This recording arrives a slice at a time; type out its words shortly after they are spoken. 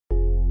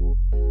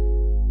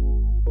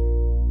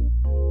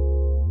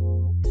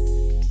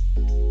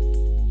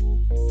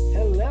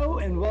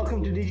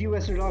welcome to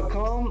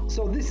DigiVestor.com.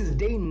 So this is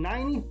day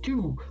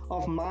 92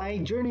 of my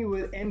journey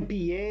with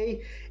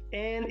MPA,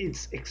 and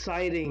it's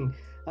exciting.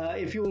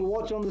 If you will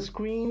watch on the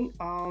screen,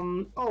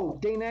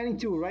 day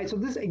 92, right? So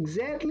this is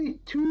exactly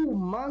 2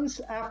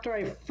 months after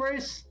I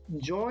first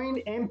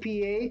joined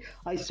MPA.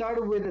 I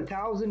started with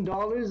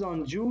 $1,000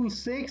 on June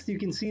 6th. You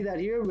can see that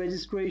here,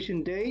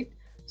 registration date,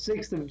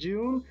 6th of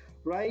June,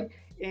 right?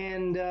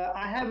 And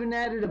I haven't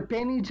added a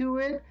penny to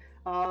it.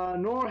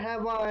 Nor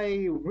have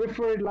I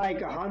referred like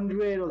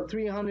 100 or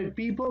 300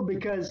 people,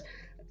 because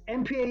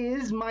MPA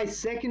is my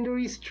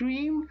secondary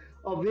stream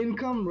of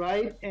income,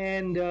 right?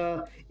 And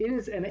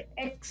it's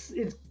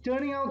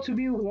turning out to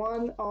be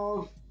one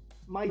of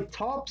my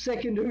top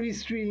secondary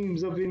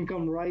streams of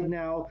income right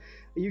now.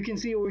 You can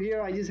see over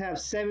here I just have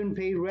 7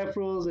 paid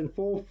referrals and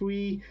 4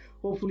 free.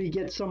 Hopefully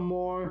get some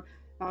more.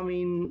 I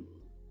mean,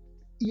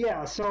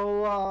 yeah.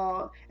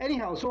 So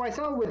anyhow, so I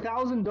started with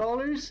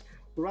 $1,000,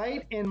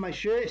 right? And my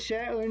share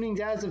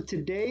earnings as of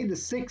today, the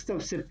 6th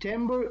of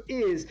September,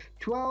 is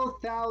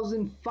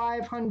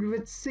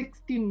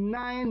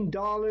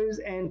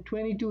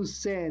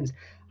 $12,569.22.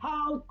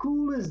 How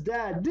cool is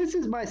that? This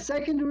is my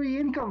secondary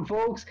income,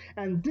 folks,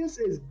 and this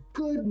is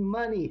good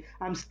money.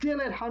 I'm still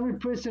at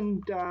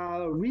 100%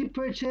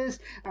 repurchase.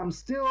 I'm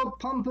still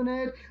pumping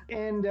it,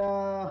 and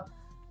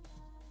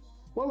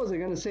what was I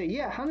gonna say?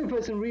 Yeah,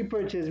 100%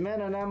 repurchase,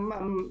 man, and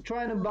I'm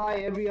trying to buy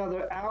every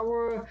other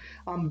hour.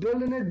 I'm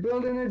building it.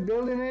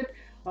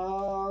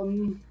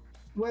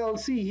 Well,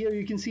 see here,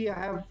 you can see I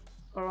have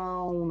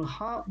around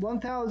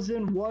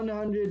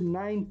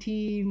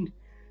 1,119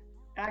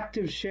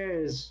 active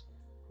shares,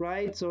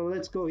 right? So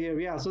let's go here.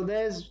 Yeah, so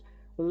there's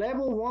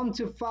level 1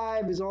 to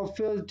 5 is all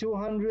filled,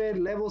 200.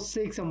 Level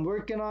 6, I'm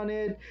working on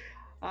it.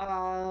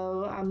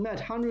 I'm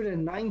at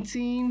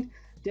 119.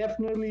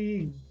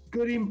 Definitely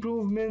good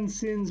improvement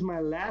since my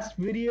last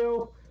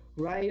video,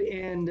 right?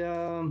 And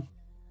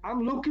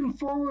I'm looking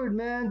forward,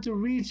 man, to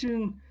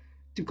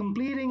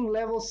completing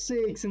level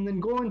 6 and then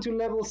going to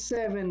level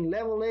 7,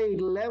 level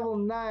 8, level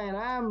 9.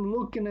 I'm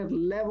looking at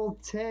level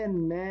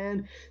 10,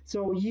 man.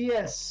 So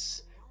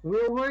yes,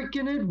 we're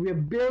working it, we're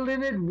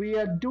building it, we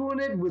are doing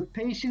it with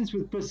patience,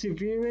 with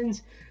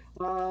perseverance.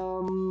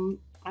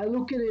 I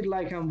look at it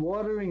like I'm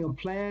watering a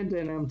plant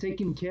and I'm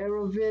taking care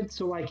of it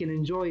so I can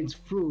enjoy its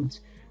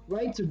fruits.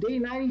 Right, so day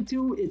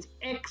 92, it's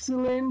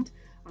excellent.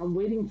 I'm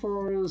waiting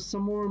for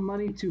some more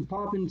money to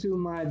pop into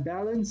my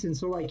balance, and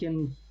so I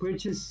can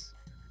purchase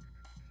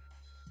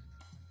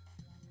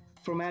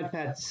from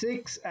AdPack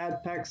 6.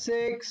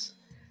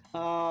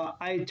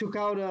 I took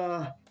out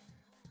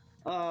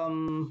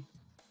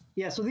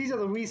so these are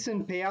the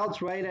recent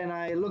payouts, right? And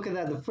I look at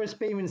that. The first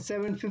payment is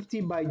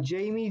 $750 by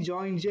Jamie.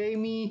 Join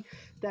Jamie.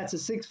 That's a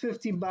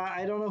 $650 by,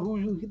 I don't know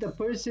who the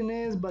person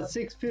is, but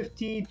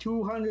 $650,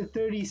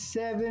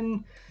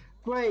 $237.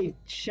 Great.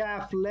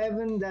 Shaft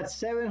 11, that's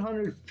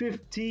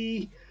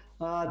 $750,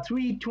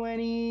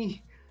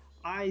 $320.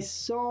 I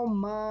saw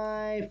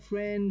my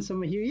friend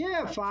somewhere here.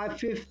 Yeah,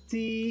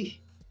 $550.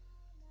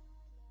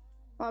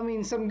 I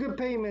mean, some good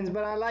payments,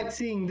 but I like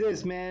seeing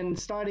this, man.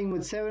 Starting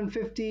with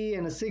 $750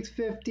 and a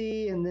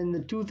 $650, and then the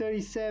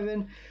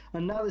 $237,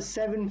 another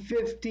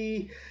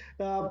 $750.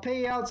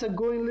 Payouts are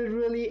going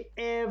literally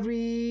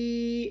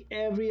every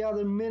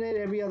other minute,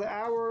 every other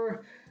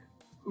hour,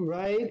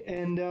 right?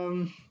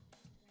 And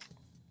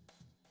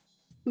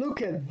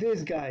look at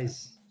this,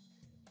 guys.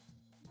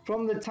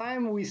 From the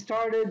time we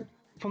started,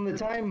 from the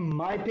time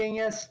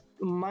MyPayingAds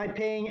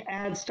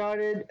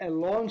started and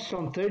launched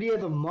on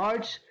 30th of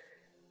March,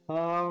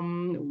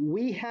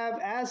 we have,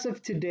 as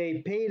of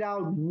today, paid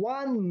out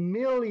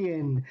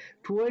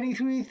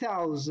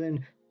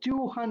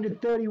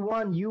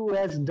 $1,023,231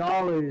 US,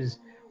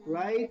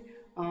 right?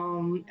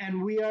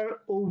 And we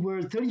are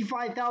over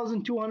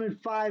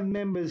 35,205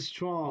 members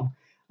strong.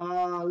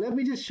 Let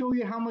me just show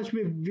you how much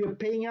we're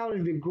paying out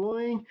and we're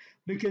growing,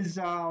 because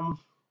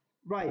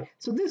right,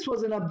 so this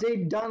was an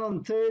update done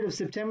on 3rd of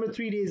September,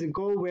 3 days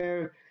ago,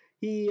 where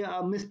he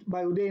missed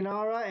by Uday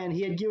Nara, and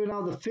he had given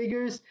out the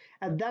figures.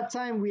 At that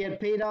time, we had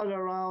paid out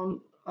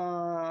around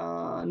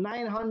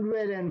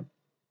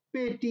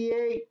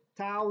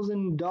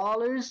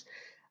 $958,000.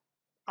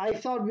 I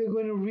thought we were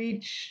going to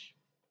reach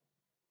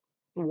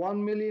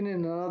 1 million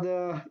in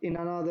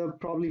another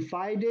probably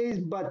 5 days,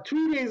 but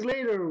 3 days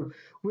later,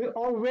 we're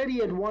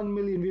already at 1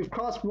 million. We've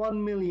crossed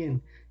 1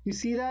 million. You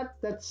see that?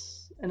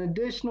 That's an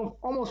additional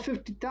almost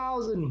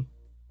 50,000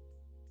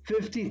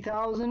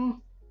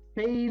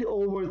 paid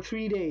over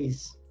 3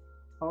 days.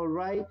 All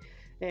right,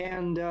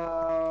 and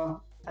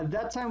at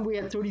that time we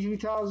had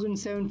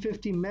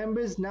 33,750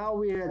 members. Now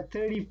we're at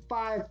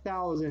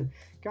 35,000.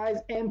 Guys,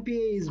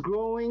 MPA is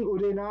growing.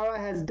 Uday Nara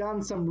has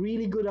done some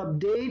really good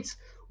updates,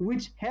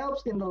 which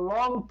helps in the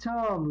long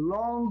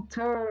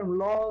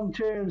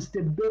term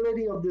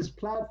stability of this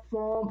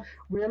platform.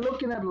 We're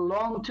looking at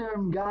long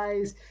term,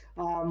 guys.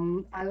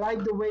 I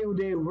like the way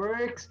Uday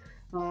works.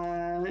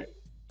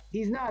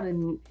 He's not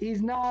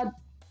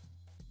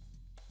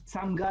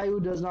some guy who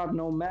does not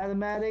know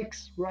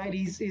mathematics, right?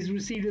 He's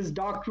received his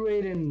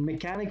doctorate in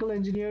mechanical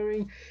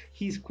engineering.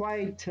 He's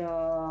quite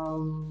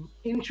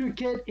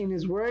intricate in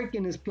his work,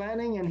 in his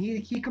planning, and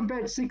he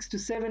compared 6 to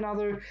 7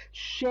 other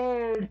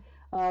shared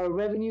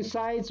revenue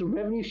sites,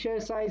 revenue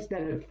share sites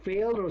that had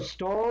failed or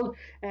stalled.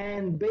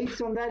 And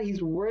based on that,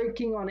 he's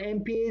working on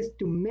MPAs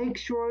to make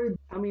sure,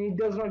 I mean, it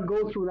does not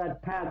go through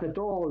that path at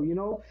all, you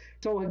know?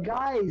 So,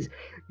 guys,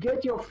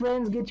 get your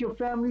friends, get your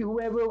family,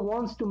 whoever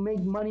wants to make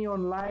money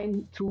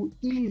online through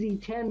easy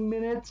 10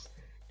 minutes,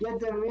 get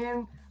them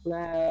in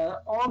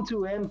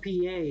onto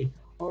MPA.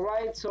 All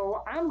right,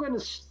 so I'm going to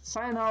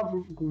sign off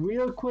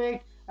real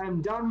quick.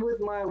 I'm done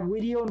with my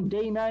video on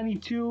day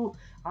 92.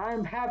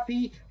 I'm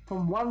happy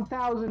from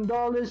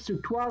 $1,000 to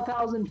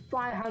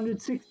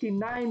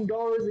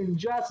 $12,569 in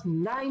just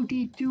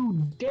 92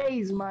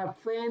 days, my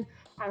friend.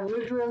 I'm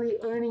literally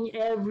earning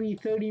every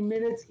 30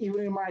 minutes,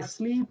 even in my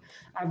sleep.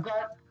 I've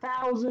got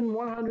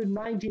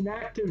 1,119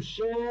 active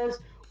shares.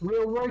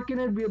 We're working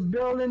it, we're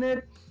building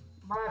it.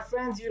 My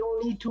friends, you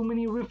don't need too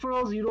many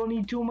referrals, you don't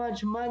need too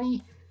much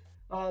money.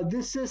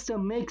 This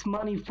system makes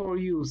money for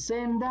you.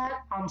 Saying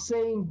that, I'm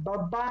saying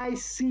bye-bye.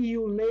 See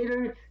you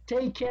later.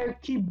 Take care.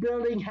 Keep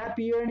building.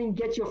 Happy earning.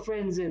 Get your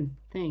friends in.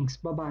 Thanks.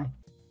 Bye-bye.